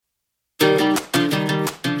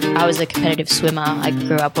I was a competitive swimmer. I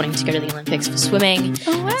grew up wanting to go to the Olympics for swimming.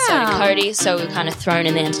 Oh, wow. So did Cody. So we were kind of thrown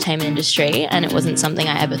in the entertainment industry, and it wasn't something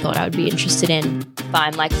I ever thought I would be interested in. But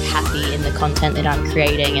I'm like happy in the content that I'm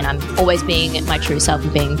creating, and I'm always being my true self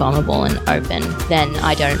and being vulnerable and open. Then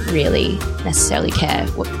I don't really necessarily care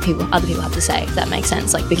what other people have to say, if that makes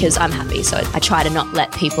sense. Like, because I'm happy, so I try to not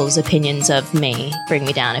let people's opinions of me bring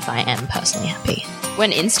me down if I am personally happy.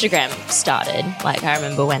 When Instagram started, like I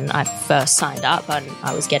remember when I first signed up and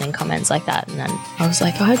I was getting comments like that, and then I was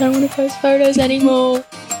like, oh, I don't want to post photos anymore.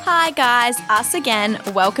 Hi guys, us again.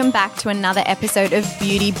 Welcome back to another episode of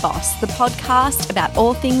Beauty Boss, the podcast about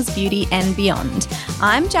all things beauty and beyond.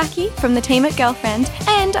 I'm Jackie from the team at Girlfriend,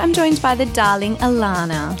 and I'm joined by the darling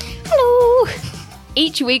Alana. Hello!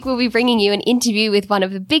 Each week we'll be bringing you an interview with one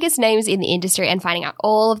of the biggest names in the industry and finding out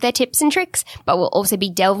all of their tips and tricks, but we'll also be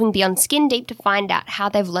delving beyond skin deep to find out how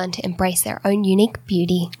they've learned to embrace their own unique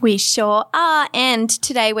beauty. We sure are, and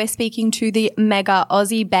today we're speaking to the mega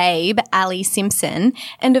Aussie babe, Ali Simpson,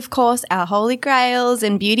 and of course our holy grails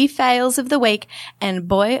and beauty fails of the week, and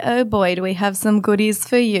boy oh boy do we have some goodies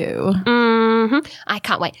for you. I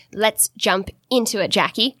can't wait. Let's jump into it,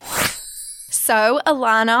 Jackie. So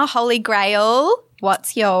Alana, holy grail,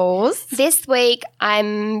 what's yours? This week,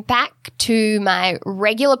 I'm back to my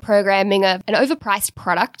regular programming of an overpriced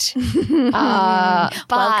product. But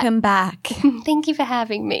Welcome back. Thank you for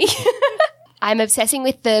having me. I'm obsessing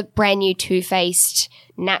with the brand new Too Faced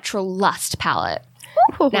Natural Lust palette.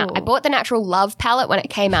 Now, I bought the Natural Love palette when it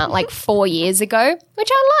came out like 4 years ago, which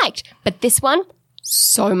I liked. But this one,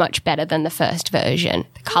 so much better than the first version.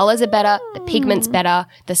 The colours are better, the pigment's better,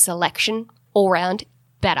 the selection all round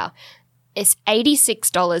better. It's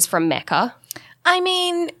 $86 from Mecca. I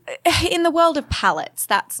mean, in the world of palettes,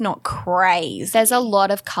 that's not crazy. There's a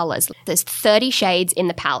lot of colours. There's 30 shades in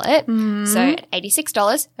the palette. So at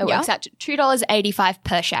 $86, it works out to $2.85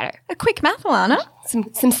 per shadow. A quick math, Alana.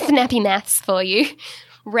 Some snappy maths for you.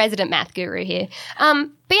 Resident math guru here. But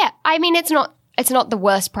yeah, I mean, it's not the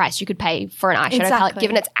worst price you could pay for an eyeshadow palette,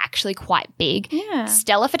 given it's actually quite big. Yeah.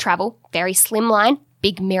 Stellar for travel, very slim line,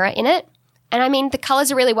 big mirror in it. And I mean, the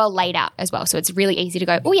colours are really well laid out as well, so it's really easy to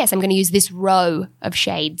go, oh yes, I'm going to use this row of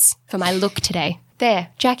shades for my look today. There,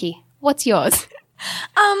 Jackie, what's yours?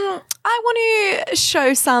 I want to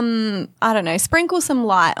show sprinkle some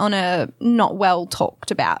light on a not well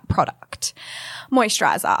talked about product.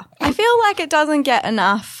 Moisturiser. I feel like it doesn't get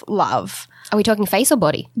enough love. Are we talking face or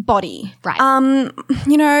body? Body. Right.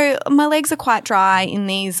 My legs are quite dry in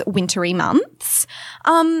these wintry months.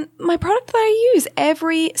 My product that I use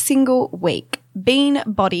every single week, Bean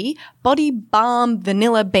Body Balm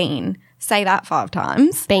Vanilla Bean. Say that 5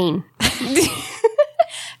 times. Bean.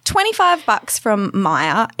 $25 from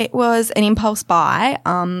Maya. It was an impulse buy,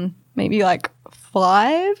 maybe like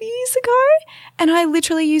 5 years ago, and I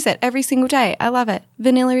literally use it every single day. I love it.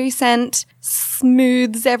 Vanilla-y scent,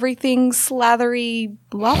 smooths everything, slathery,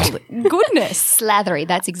 lovely goodness. Slathery,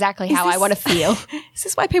 that's exactly how I want to feel. Is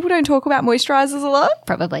this why people don't talk about moisturisers a lot?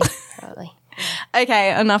 Probably.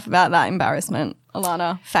 Okay, enough about that embarrassment.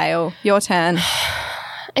 Alana, fail. Your turn.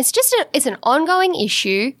 It's an ongoing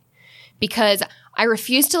issue because I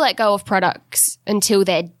refuse to let go of products until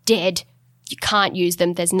they're dead. You can't use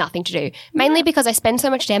them. There's nothing to do. Mainly because I spend so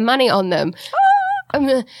much damn money on them.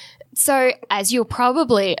 So as you're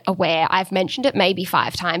probably aware, I've mentioned it maybe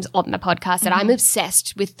 5 times on the podcast that I'm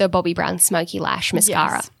obsessed with the Bobbi Brown Smoky Lash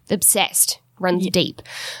Mascara. Yes. Obsessed. Runs deep.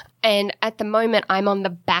 And at the moment, I'm on the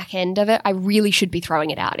back end of it. I really should be throwing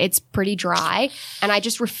it out. It's pretty dry. And I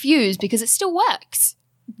just refuse because it still works.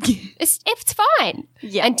 It's fine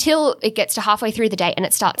until it gets to halfway through the day and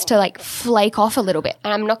it starts to like flake off a little bit.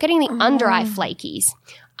 And I'm not getting the under eye flakies.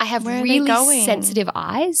 I have really sensitive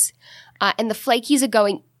eyes and the flakies are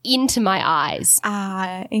going into my eyes.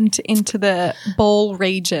 Into the ball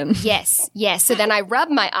region. Yes. So then I rub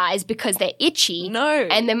my eyes because they're itchy. No.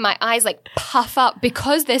 And then my eyes like puff up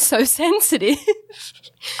because they're so sensitive.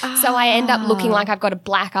 So I end up looking like I've got a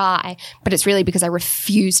black eye, but it's really because I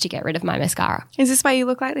refuse to get rid of my mascara. Is this why you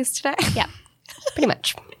look like this today? Yeah, pretty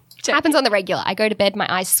much. Happens on the regular. I go to bed, my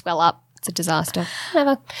eyes swell up. It's a disaster.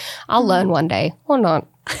 Never. I'll learn one day or not.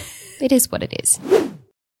 It is what it is.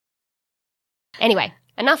 Anyway,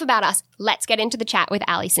 enough about us. Let's get into the chat with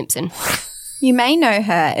Ali Simpson. You may know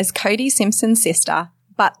her as Cody Simpson's sister,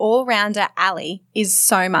 but all-rounder Ali is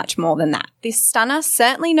so much more than that. This stunner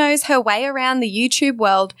certainly knows her way around the YouTube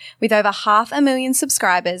world with over 500,000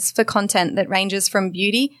 subscribers for content that ranges from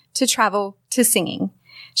beauty to travel to singing.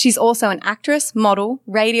 She's also an actress, model,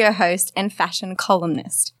 radio host, and fashion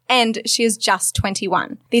columnist. and she is just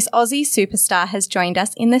 21. This Aussie superstar has joined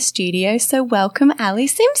us in the studio, so welcome, Ali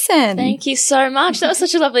Simpson. Thank you so much. That was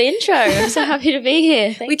such a lovely intro. I'm so happy to be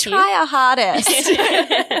here. Thank we you. try our hardest.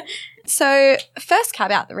 So, first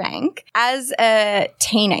cab out the rank. As a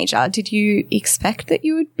teenager, did you expect that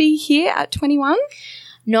you would be here at 21?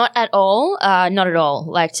 Not at all. Not at all.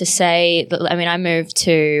 Like to say, I moved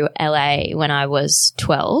to LA when I was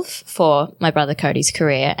 12 for my brother Cody's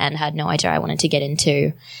career and had no idea I wanted to get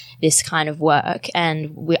into this kind of work.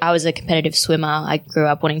 And I was a competitive swimmer. I grew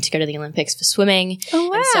up wanting to go to the Olympics for swimming. Oh,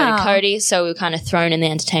 wow. And so did Cody. So we were kind of thrown in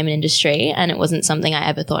the entertainment industry, and it wasn't something I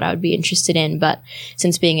ever thought I would be interested in. But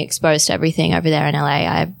since being exposed to everything over there in LA,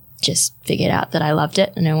 I just figured out that I loved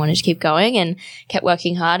it and I wanted to keep going and kept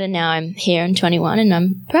working hard. And now I'm here in 21 and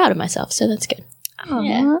I'm proud of myself. So that's good. Oh,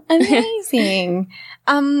 yeah. Amazing.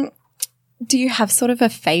 Do you have sort of a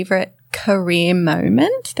favorite career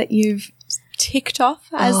moment that you've ticked off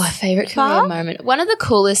as a favorite career moment? One of the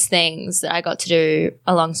coolest things that I got to do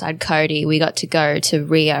alongside Cody, we got to go to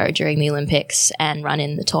Rio during the Olympics and run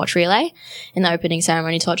in the torch relay, in the opening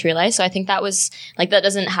ceremony torch relay. So I think that was like, that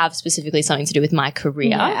doesn't have specifically something to do with my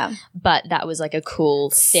career, but that was like a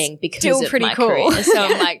cool thing because Still of pretty my cool. career. So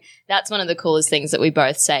I'm like, that's one of the coolest things that we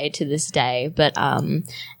both say to this day. But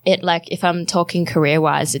it, like, if I'm talking career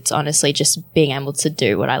wise, it's honestly just being able to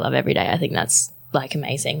do what I love every day. I think that's like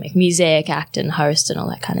amazing, like music, act and host and all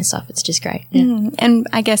that kind of stuff. It's just great. Yeah. And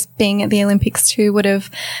I guess being at the Olympics too would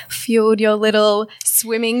have fueled your little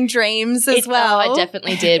swimming dreams as well. Oh, I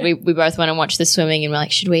definitely did. We both went and watched the swimming and we're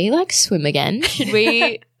like, should we like swim again? Should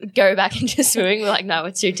we go back into swimming? We're like, no,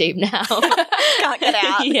 it's too deep now. Can't get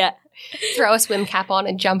out. Yeah. Throw a swim cap on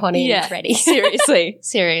and jump on in. Yeah. Ready.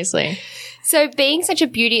 Seriously. So being such a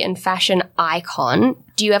beauty and fashion icon,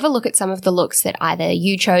 do you ever look at some of the looks that either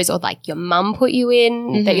you chose or like your mum put you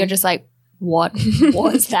in that you're just like, what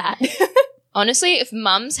was that? Honestly, if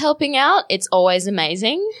mum's helping out, it's always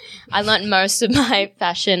amazing. I learnt most of my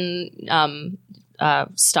fashion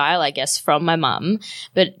style, I guess, from my mum.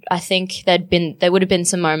 But I think there would have been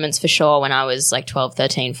some moments for sure when I was like 12,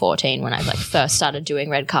 13, 14 when I like first started doing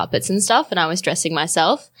red carpets and stuff and I was dressing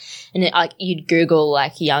myself. And you'd Google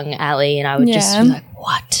like young Ali and I would just be like,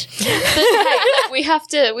 what? But hey, like,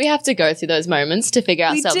 we have to go through those moments to figure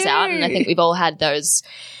ourselves out. And I think we've all had those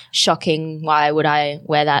shocking, why would I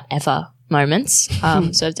wear that ever moments.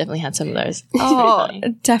 So I've definitely had some of those. Oh,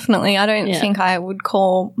 definitely. I don't think I would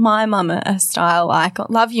call my mum a style icon.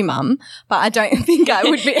 Love you, mum, but I don't think I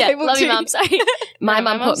would be able love to. you, mum. Sorry. My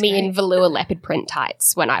mum put me in velour leopard print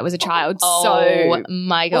tights when I was a child. Oh,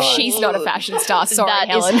 my God. She's not a fashion star. Sorry, that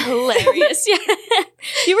Helen. is hilarious. Yeah.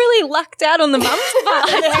 You really lucked out on the mum's part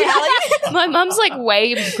there, Ali. My mum's like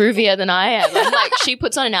way groovier than I am. I'm like, she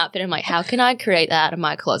puts on an outfit and I'm like, how can I create that out of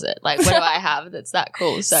my closet? Like, what do I have that's that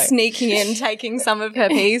cool? So Sneaking in, taking some of her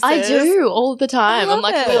pieces. I do all the time. I'm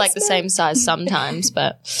love luckily it. like the same size sometimes,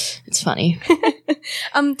 but it's funny.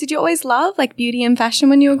 Did you always love like beauty and fashion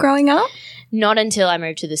when you were growing up? Not until I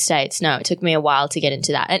moved to the States. No, it took me a while to get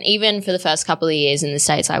into that. And even for the first couple of years in the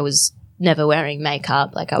States, I was never wearing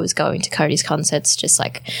makeup. Like I was going to Cody's concerts, just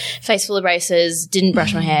like face full of braces, didn't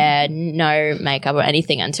brush my hair, no makeup or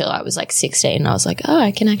anything until I was like 16. I was like, oh,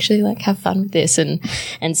 I can actually like have fun with this and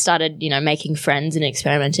started, making friends and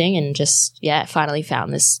experimenting and just, finally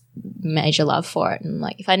found this major love for it. And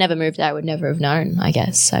like, if I never moved there, I would never have known, I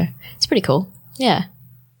guess. So it's pretty cool. Yeah.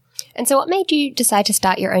 And so what made you decide to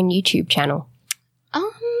start your own YouTube channel?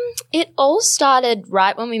 It all started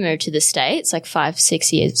right when we moved to the States, like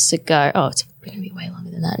 5-6 years ago. Oh, it's going to be way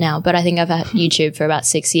longer than that now, but I think I've had YouTube for about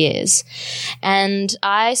 6 years. And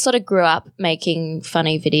I sort of grew up making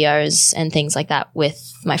funny videos and things like that with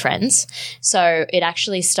my friends. So it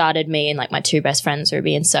actually started me and like my two best friends,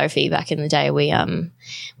 Ruby and Sophie, back in the day. We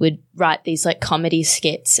would write these like comedy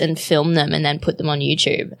skits and film them and then put them on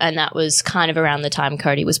YouTube. And that was kind of around the time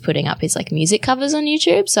Cody was putting up his like music covers on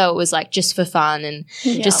YouTube. So it was like just for fun and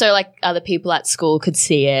just so like other people at school could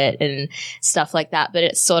see it and stuff like that. But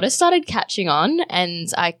it sort of started catching on and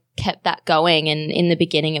I kept that going. And in the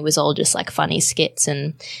beginning, it was all just like funny skits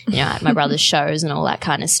and, at my brother's shows and all that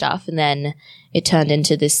kind of stuff. And then it turned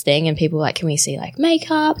into this thing and people were like, can we see like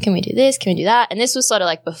makeup? Can we do this? Can we do that? And this was sort of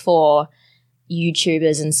like before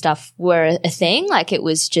YouTubers and stuff were a thing. Like it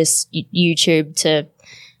was just YouTube to,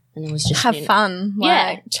 and it was just have fun.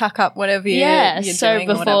 Like chuck up whatever you're so doing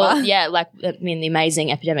before, or whatever. the amazing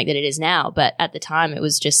epidemic that it is now. But at the time, it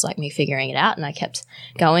was just like me figuring it out, and I kept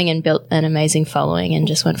going and built an amazing following, and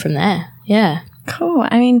just went from there. Yeah. Cool.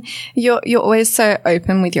 I mean, you're always so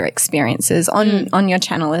open with your experiences on your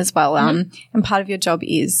channel as well. And part of your job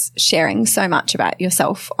is sharing so much about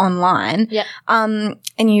yourself online. Yeah. And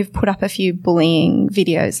you've put up a few bullying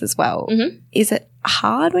videos as well. Is it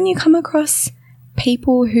hard when you come across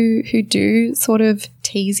people who do sort of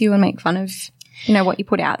tease you and make fun of, you know, what you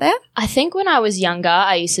put out there? I think when I was younger,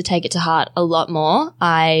 I used to take it to heart a lot more.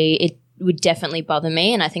 It would definitely bother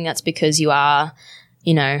me, and I think that's because you are,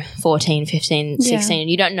 you know, 14, 15, 16, and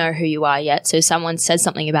you don't know who you are yet. So someone says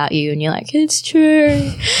something about you and you're like, it's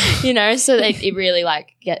true, you know, so it really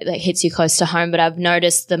like that hits you close to home. But I've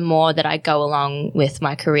noticed the more that I go along with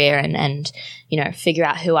my career and, you know, figure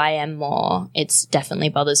out who I am more, it's definitely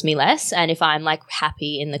bothers me less. And if I'm like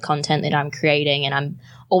happy in the content that I'm creating and I'm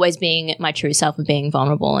always being my true self and being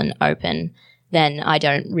vulnerable and open, then I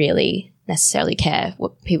don't really necessarily care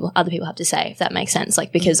what other people have to say, if that makes sense.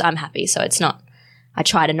 Like, because I'm happy. So it's not, I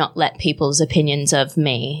try to not let people's opinions of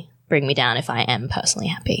me bring me down if I am personally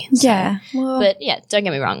happy. So, Yeah. Well, but yeah, don't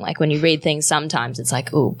get me wrong. Like when you read things, sometimes it's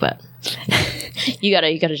like, oh, but you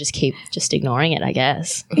gotta just keep just ignoring it, I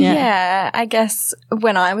guess. yeah, I guess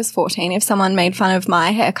when I was 14, if someone made fun of my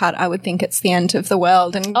haircut, I would think it's the end of the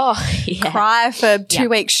world and cry for 2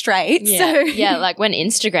 weeks straight. Yeah. So Yeah, like when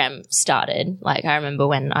Instagram started, like I remember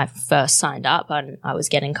when I first signed up and I was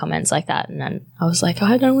getting comments like that, and then I was like, oh,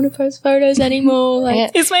 I don't want to post photos anymore.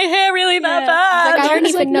 Like, is my hair really that bad? Like, I don't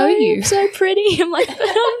even know you. You're so pretty. I'm like, but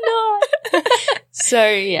I'm not. So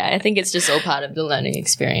yeah, I think it's just all part of the learning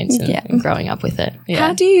experience and growing up with it. Yeah.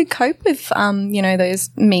 How do you cope with, you know, those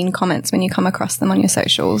mean comments when you come across them on your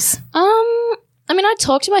socials? I mean, I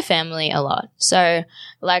talk to my family a lot. So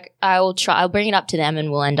like I'll bring it up to them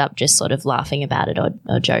and we'll end up just sort of laughing about it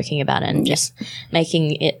or joking about it and just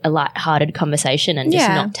making it a lighthearted conversation and just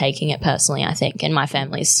not taking it personally, I think. And my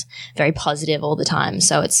family's very positive all the time.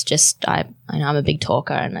 So it's just, I know I'm a big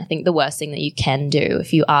talker, and I think the worst thing that you can do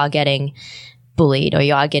if you are getting bullied or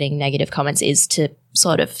you are getting negative comments is to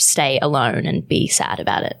sort of stay alone and be sad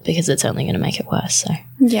about it, because it's only going to make it worse.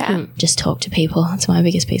 So just talk to people. That's my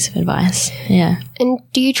biggest piece of advice. Yeah. And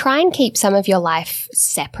do you try and keep some of your life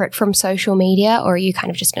separate from social media, or are you kind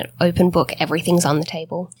of just an open book, everything's on the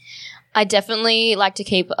table? I definitely like to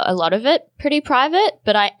keep a lot of it pretty private,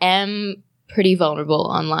 but I am pretty vulnerable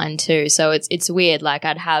online too. So it's weird. Like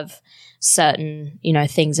I'd have certain, you know,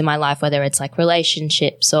 things in my life, whether it's like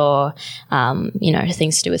relationships or, you know,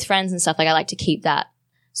 things to do with friends and stuff. Like I like to keep that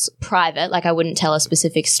private. Like I wouldn't tell a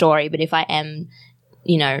specific story, but if I am,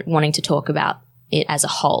 you know, wanting to talk about it as a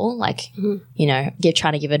whole, like, you know,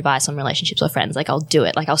 trying to give advice on relationships or friends, like I'll do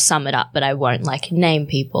it. Like I'll sum it up, but I won't like name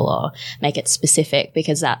people or make it specific,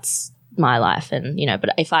 because that's my life. And, you know, but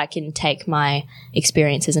if I can take my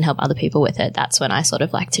experiences and help other people with it, that's when I sort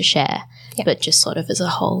of like to share, but just sort of as a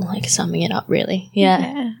whole, like summing it up really.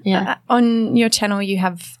 Yeah. On your channel, you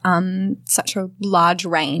have such a large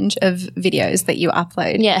range of videos that you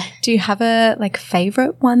upload. Yeah. Do you have a like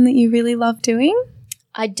favorite one that you really love doing?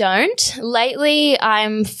 I don't. Lately,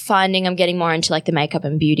 I'm finding I'm getting more into like the makeup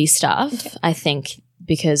and beauty stuff. Okay. I think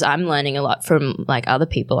because I'm learning a lot from like other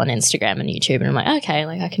people on Instagram and YouTube, and I'm like, okay,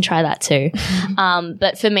 like I can try that too.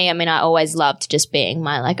 But for me, I mean, I always loved just being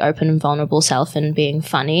my like open and vulnerable self and being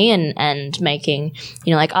funny and making,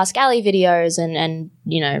 you know, like Ask Ali videos and,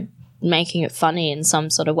 you know, making it funny in some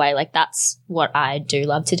sort of way. Like that's what I do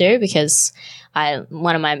love to do, because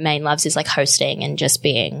one of my main loves is like hosting and just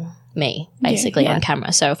being me basically on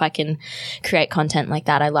camera. So if I can create content like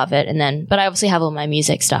that, I love it. And then, but I obviously have all my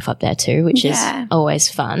music stuff up there too, which is always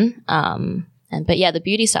fun. But yeah, the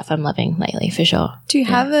beauty stuff I'm loving lately for sure. Do you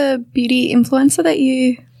have a beauty influencer that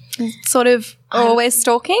you sort of are always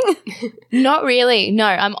stalking? Not really. No,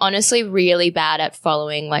 I'm honestly really bad at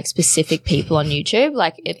following like specific people on YouTube.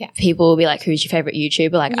 Like if people will be like, who's your favorite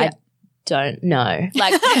YouTuber? Like I don't know.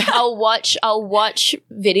 Like I'll watch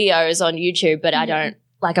videos on YouTube, but I don't,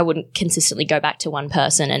 like I wouldn't consistently go back to one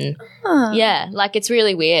person. And like it's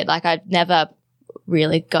really weird. Like I've never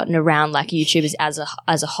really gotten around like YouTubers as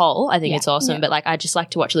a whole. I think it's awesome, but like I just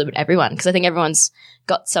like to watch a little bit of everyone, because I think everyone's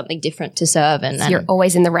got something different to serve. And you're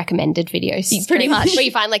always in the recommended videos, pretty much. Where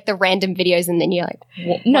you find like the random videos and then you're like,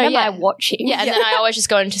 what am I watching? Yeah, and then I always just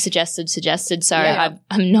go into suggested. So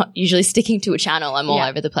I'm not usually sticking to a channel. I'm all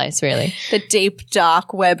over the place, really. The deep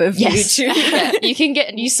dark web of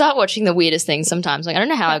YouTube. You start watching the weirdest things sometimes. Like I don't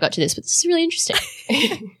know how I got to this, but this is really interesting.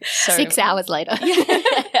 6 hours later.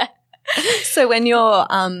 So when you're,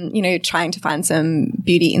 you know, trying to find some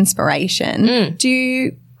beauty inspiration, do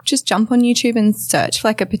you just jump on YouTube and search for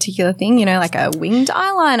like a particular thing, you know, like a winged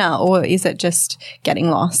eyeliner, or is it just getting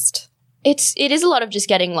lost? It is a lot of just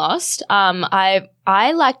getting lost. I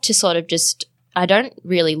like to sort of just I don't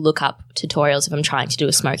really look up tutorials if I'm trying to do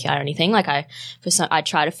a smoky eye or anything. Like I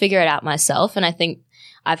try to figure it out myself. And I think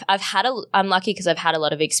I'm lucky because I've had a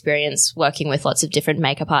lot of experience working with lots of different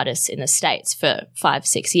makeup artists in the States for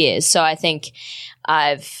 5-6 years. So I think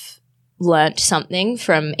I've learnt something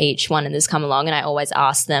from each one and has come along, and I always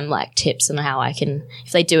ask them like tips on how I can,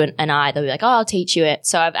 if they do an eye, they'll be like, oh, I'll teach you it.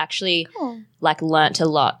 So I've actually like learnt a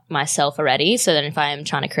lot myself already. So then if I am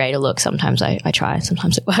trying to create a look, sometimes I try,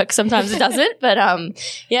 sometimes it works, sometimes it doesn't. But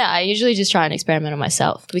yeah, I usually just try and experiment on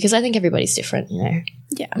myself because I think everybody's different, you know.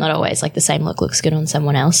 Yeah. Not always like the same look looks good on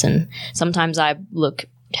someone else, and sometimes I look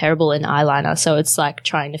terrible in eyeliner. So it's like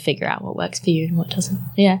trying to figure out what works for you and what doesn't.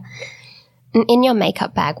 Yeah. In your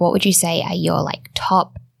makeup bag, what would you say are your like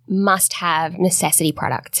top must-have necessity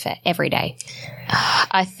products for every day?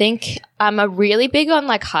 I think I'm really big on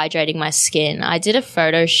like hydrating my skin. I did a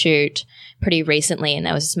photo shoot pretty recently, and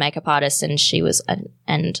there was this makeup artist, and she was,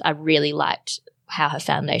 and I really liked how her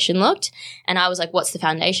foundation looked. And I was like, what's the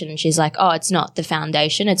foundation? And she's like, oh, it's not the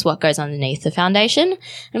foundation, it's what goes underneath the foundation. And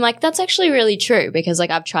I'm like, that's actually really true, because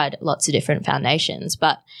like I've tried lots of different foundations,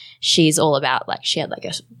 but she's all about like, she had like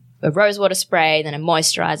a rose water spray, then a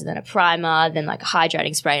moisturizer, then a primer, then like a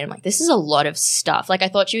hydrating spray. And I'm like, this is a lot of stuff. Like I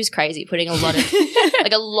thought she was crazy putting a lot of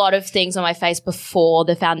like a lot of things on my face before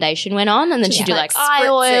the foundation went on. And then she'd do like eye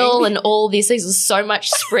oil and all these things. There's so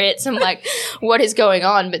much spritz. I'm like, what is going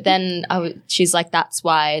on? But then she's like, that's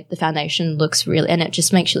why the foundation looks really, and it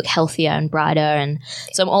just makes you look healthier and brighter. And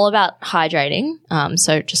so I'm all about hydrating.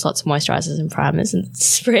 So just lots of moisturizers and primers and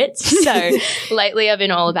spritz. So lately I've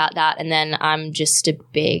been all about that. And then I'm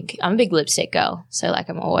a big lipstick girl. So like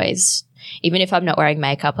I'm always, even if I'm not wearing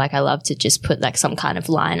makeup, like I love to just put like some kind of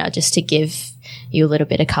liner just to give you a little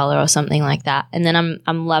bit of color or something like that. And then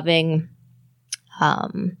I'm loving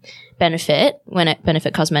Benefit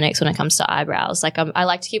Cosmetics when it comes to eyebrows. Like I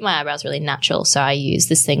like to keep my eyebrows really natural. So I use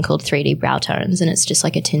this thing called 3D Brow Tones, and it's just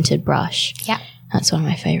like a tinted brush. Yeah. That's one of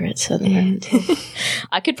my favorites at the moment.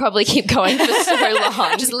 I could probably keep going for so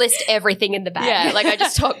long. Just list everything in the bag. Yeah, like I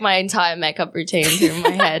just talk my entire makeup routine through my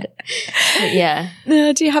head. But yeah.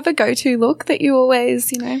 Do you have a go-to look that you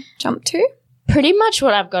always, jump to? Pretty much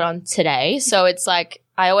what I've got on today. So it's like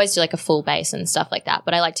I always do like a full base and stuff like that,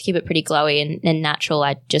 but I like to keep it pretty glowy and natural.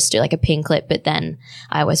 I just do like a pink lip, but then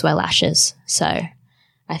I always wear lashes. So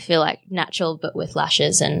I feel like natural but with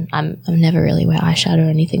lashes, and I'm never really wear eyeshadow or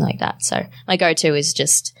anything like that. So my go-to is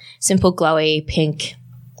just simple glowy pink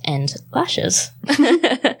and lashes.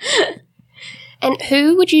 And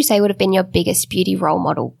who would you say would have been your biggest beauty role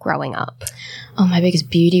model growing up? Oh, my biggest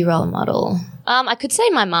beauty role model. I could say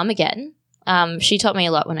my mum again. She taught me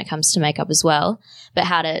a lot when it comes to makeup as well, but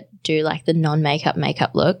how to do like the non-makeup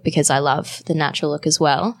makeup look, because I love the natural look as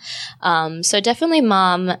well. So definitely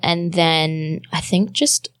mum, and then I think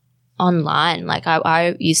just online. Like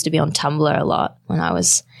I used to be on Tumblr a lot when I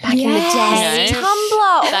was back in the day. You know, Tumblr.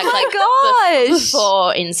 back, Oh my gosh.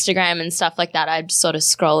 Before Instagram and stuff like that, I'd sort of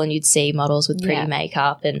scroll and you'd see models with pretty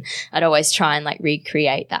makeup, and I'd always try and like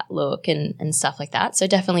recreate that look and stuff like that. So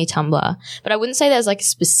definitely Tumblr. But I wouldn't say there's like a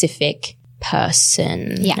specific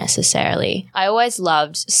person necessarily. I always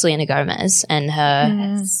loved Selena Gomez and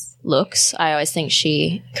her looks. I always think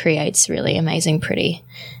she creates really amazing, pretty,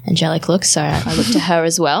 angelic looks. So I look to her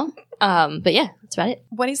as well. But yeah, that's about it.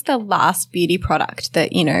 What is the last beauty product that,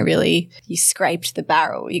 really you scraped the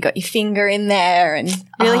barrel? You got your finger in there and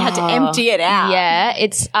really had to empty it out. Yeah,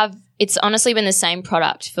 it's honestly been the same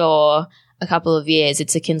product for a couple of years.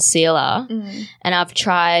 It's a concealer, and I've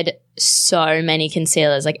tried so many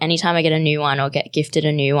concealers. Like anytime I get a new one or get gifted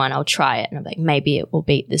a new one, I'll try it and I'm like, maybe it will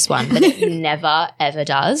beat this one, but it never ever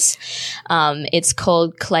does. It's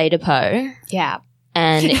called Clé de Peau. Yeah.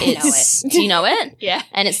 And it's, do you know it? Yeah.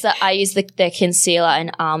 And it's I use the concealer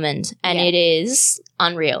in almond, and it is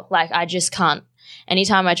unreal. Like I just can't,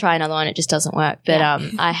 anytime I try another one, it just doesn't work. But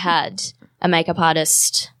I had a makeup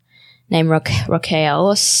artist named Raquel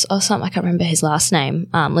or something, I can't remember his last name,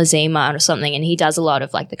 Lazima or something, and he does a lot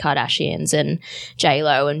of like the Kardashians and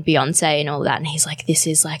J-Lo and Beyonce and all that, and he's like, this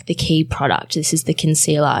is like the key product, this is the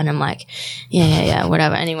concealer, and I'm like, yeah,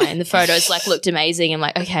 whatever. Anyway, and the photos like looked amazing. I'm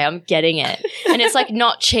like, okay, I'm getting it. And it's like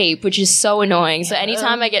not cheap, which is so annoying. So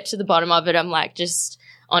anytime I get to the bottom of it, I'm like just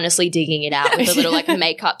honestly digging it out with a little like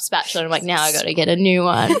makeup spatula. I'm like, now I got to get a new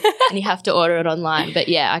one, and you have to order it online. But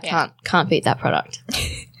yeah, I can't beat that product.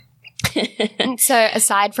 So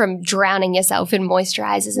aside from drowning yourself in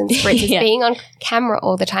moisturizers and spritzes, being on camera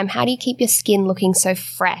all the time, how do you keep your skin looking so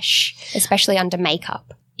fresh, especially under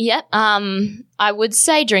makeup? Yep. I would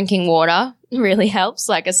say drinking water really helps.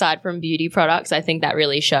 Like aside from beauty products, I think that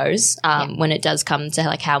really shows when it does come to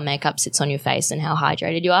like how makeup sits on your face and how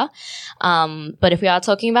hydrated you are. But if we are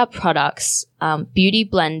talking about products, Beauty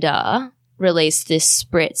Blender released this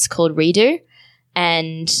spritz called Redo.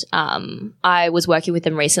 And I was working with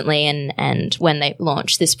them recently and when they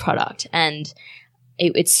launched this product, and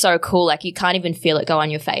it's so cool. Like you can't even feel it go on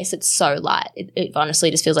your face. It's so light. It honestly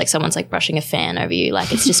just feels like someone's like brushing a fan over you.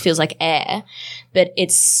 Like it just feels like air. But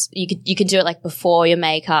you could do it like before your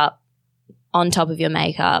makeup, on top of your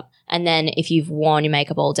makeup, and then if you've worn your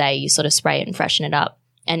makeup all day, you sort of spray it and freshen it up,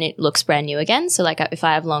 and it looks brand new again. So like if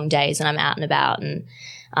I have long days and I'm out and about and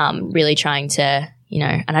really trying to,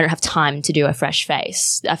 and I don't have time to do a fresh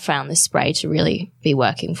face, I found this spray to really be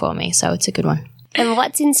working for me. So it's a good one. And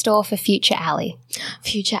what's in store for Future Ali?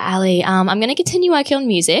 Future Ali. I'm going to continue working on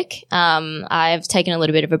music. I've taken a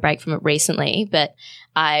little bit of a break from it recently, but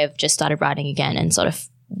I've just started writing again and sort of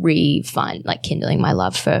kindling my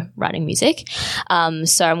love for writing music.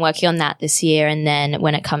 So I'm working on that this year. And then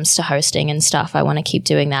when it comes to hosting and stuff, I want to keep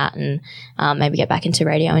doing that and maybe get back into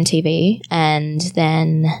radio and TV. And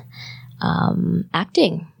then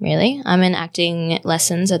acting, really. I'm in acting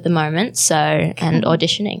lessons at the moment, and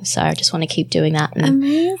auditioning. So I just want to keep doing that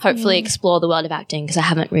and hopefully explore the world of acting because I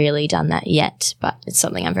haven't really done that yet, but it's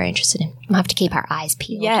something I'm very interested in. We'll have to keep our eyes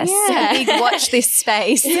peeled. Yes. Yeah. Watch this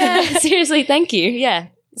space. Yeah, seriously, thank you. Yeah.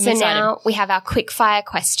 So now we have our quick fire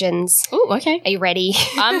questions. Oh, okay. Are you ready?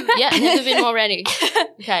 Never been more ready.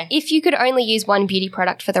 Okay. If you could only use one beauty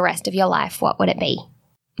product for the rest of your life, what would it be?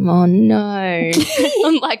 Oh, no.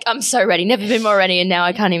 I'm so ready. Never been more ready, and now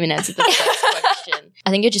I can't even answer the first question. I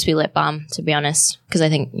think it'd just be lip balm, to be honest, because I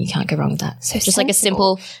think you can't go wrong with that. So just sensible. Like a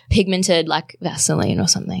simple pigmented like Vaseline or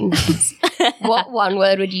something. What one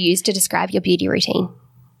word would you use to describe your beauty routine?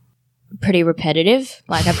 Pretty repetitive.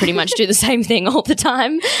 Like I pretty much do the same thing all the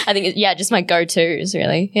time. I think, just my go-tos,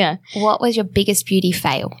 really. Yeah. What was your biggest beauty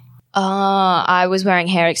fail? I was wearing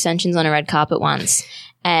hair extensions on a red carpet once,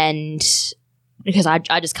 and because I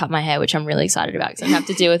just cut my hair, which I'm really excited about because I don't have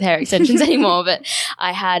to deal with hair extensions anymore. But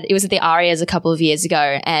it was at the Arias a couple of years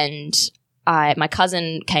ago, and my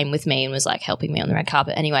cousin came with me and was like helping me on the red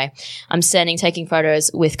carpet. Anyway, I'm standing taking photos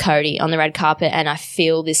with Cody on the red carpet, and I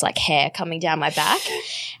feel this like hair coming down my back,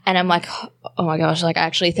 and I'm like, oh my gosh, like I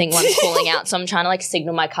actually think one's falling out. So I'm trying to like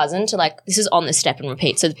signal my cousin to like, this is on the step and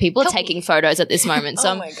repeat. So the people are taking photos at this moment. So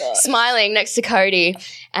I'm smiling next to Cody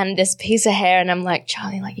and this piece of hair, and I'm like,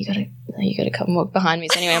 Charlie, like you gotta come and walk behind me.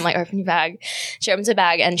 So anyway, I'm like, open your bag. She opens her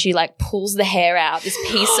bag and she like pulls the hair out, this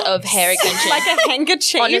piece of hair extension. Like a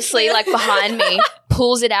handkerchief. Honestly, like behind me,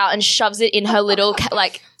 pulls it out and shoves it in her little,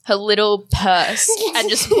 her little purse and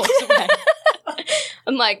just walks away.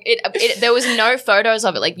 I'm like, there was no photos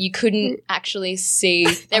of it. Like you couldn't actually see.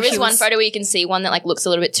 There is one photo where you can see one that like looks a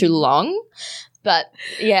little bit too long. But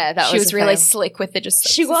yeah, she was really slick with it.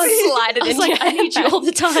 She was slide it in. Like, I need you all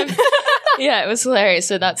the time. Yeah, it was hilarious.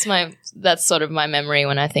 So that's sort of my memory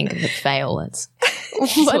when I think of a fail. It's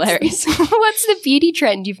hilarious. What's the beauty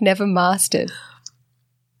trend you've never mastered?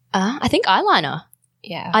 I think eyeliner.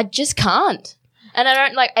 Yeah, I just can't. And I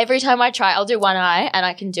don't like every time I try, I'll do one eye and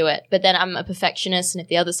I can do it. But then I'm a perfectionist, and if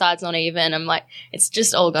the other side's not even, I'm like, it's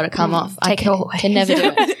just all got to come off. I can never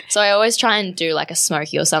do it. So I always try and do like a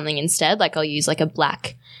smoky or something instead. Like I'll use like a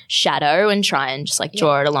black shadow and try and just like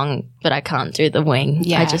draw it along, but I can't do the wing.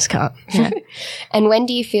 Yeah. I just can't. Yeah. And when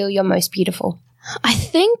do you feel you're most beautiful? I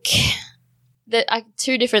think that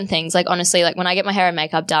two different things. Like honestly, like when I get my hair and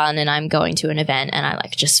makeup done and I'm going to an event and I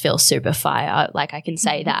like just feel super fire, like I can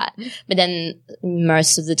say that. But then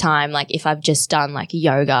most of the time, like if I've just done like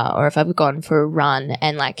yoga or if I've gone for a run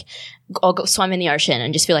and like I'll go swim in the ocean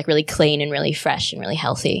and just feel like really clean and really fresh and really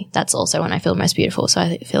healthy, that's also when I feel most beautiful. So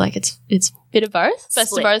I feel like it's a bit of both.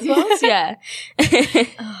 Best of both worlds. Yeah.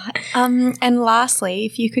 And lastly,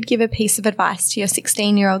 if you could give a piece of advice to your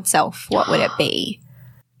 16-year-old self, what would it be?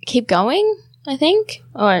 Keep going. I think,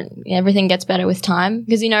 or everything gets better with time.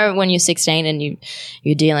 Because, when you're 16 and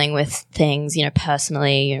you're dealing with things,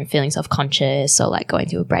 personally, you're feeling self-conscious or like going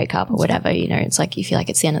through a breakup or whatever, it's like you feel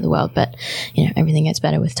like it's the end of the world. But, everything gets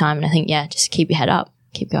better with time. And I think, just keep your head up,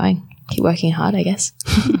 keep going, keep working hard, I guess.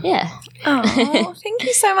 Yeah. Oh, thank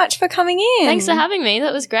you so much for coming in. Thanks for having me.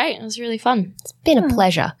 That was great. It was really fun. It's been a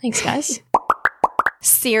pleasure. Thanks, guys.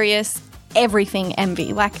 Serious everything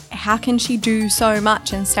envy. Like, how can she do so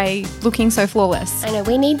much and stay looking so flawless? I know,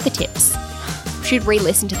 we need the tips. We should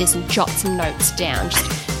re-listen to this and jot some notes down.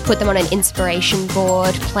 Just put them on an inspiration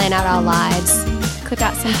board, plan out our lives. Clip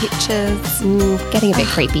out some pictures. Getting a bit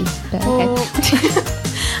creepy, but okay.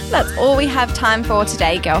 That's all we have time for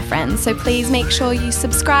today, girlfriends. So please make sure you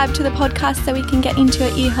subscribe to the podcast so we can get into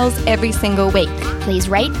your ear holes every single week. Please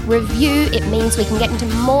rate, review. It means we can get into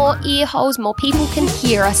more ear holes, more people can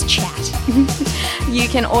hear us chat. You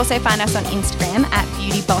can also find us on Instagram at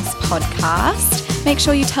Beauty Boss Podcast. Make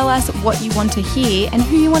sure you tell us what you want to hear and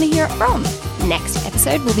who you want to hear it from. Next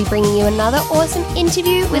episode, we'll be bringing you another awesome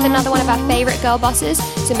interview with another one of our favourite girl bosses.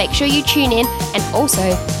 So make sure you tune in and also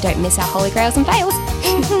don't miss our holy grails and fails.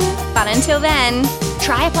 But until then,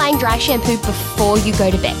 try applying dry shampoo before you go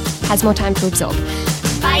to bed. Has more time to absorb.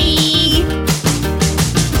 Bye.